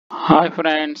Hi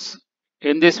friends,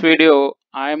 in this video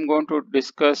I am going to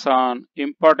discuss on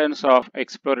importance of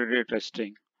exploratory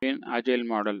testing in agile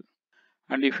model.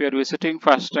 And if you are visiting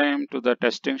first time to the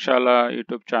testingshala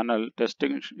YouTube channel,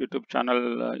 testing YouTube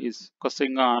channel is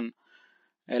focusing on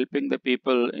helping the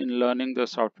people in learning the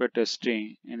software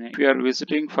testing. And if you are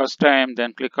visiting first time,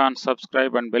 then click on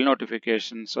subscribe and bell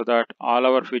notification so that all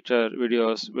our future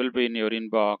videos will be in your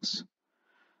inbox.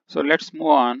 So let's move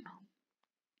on.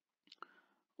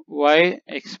 Why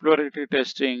exploratory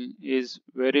testing is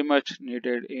very much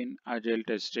needed in agile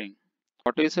testing.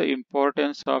 What is the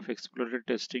importance of exploratory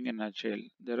testing in agile?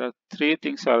 There are three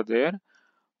things are there.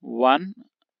 One,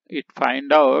 it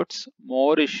finds out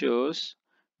more issues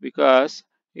because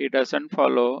it doesn't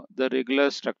follow the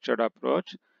regular structured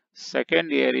approach.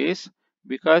 Second here is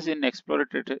because in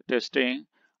exploratory testing,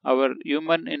 our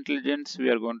human intelligence we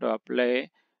are going to apply.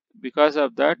 Because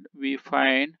of that, we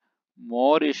find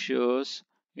more issues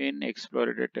in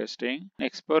exploratory testing.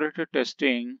 Exploratory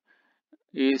testing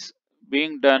is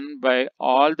being done by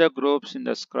all the groups in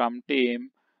the Scrum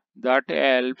team that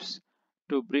helps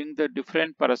to bring the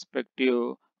different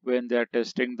perspective when they are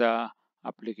testing the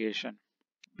application.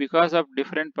 Because of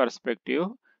different perspective,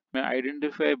 may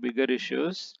identify bigger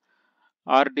issues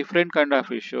or different kind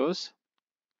of issues.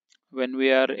 When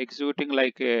we are executing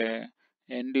like a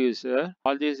end user,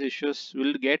 all these issues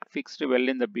will get fixed well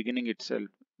in the beginning itself.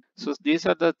 So these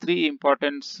are the three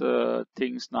important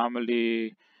things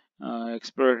normally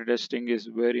exploratory testing is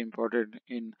very important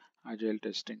in agile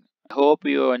testing. I hope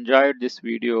you enjoyed this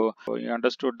video. You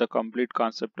understood the complete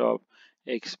concept of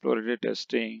exploratory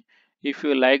testing. If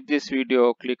you like this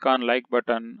video, click on like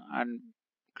button and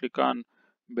click on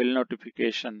bell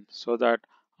notification so that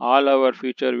all our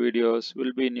future videos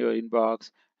will be in your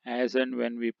inbox as and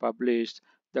when we publish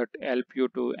that help you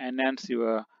to enhance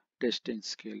your testing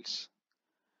skills.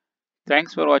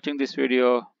 Thanks for watching this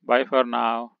video. Bye for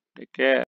now. Take care.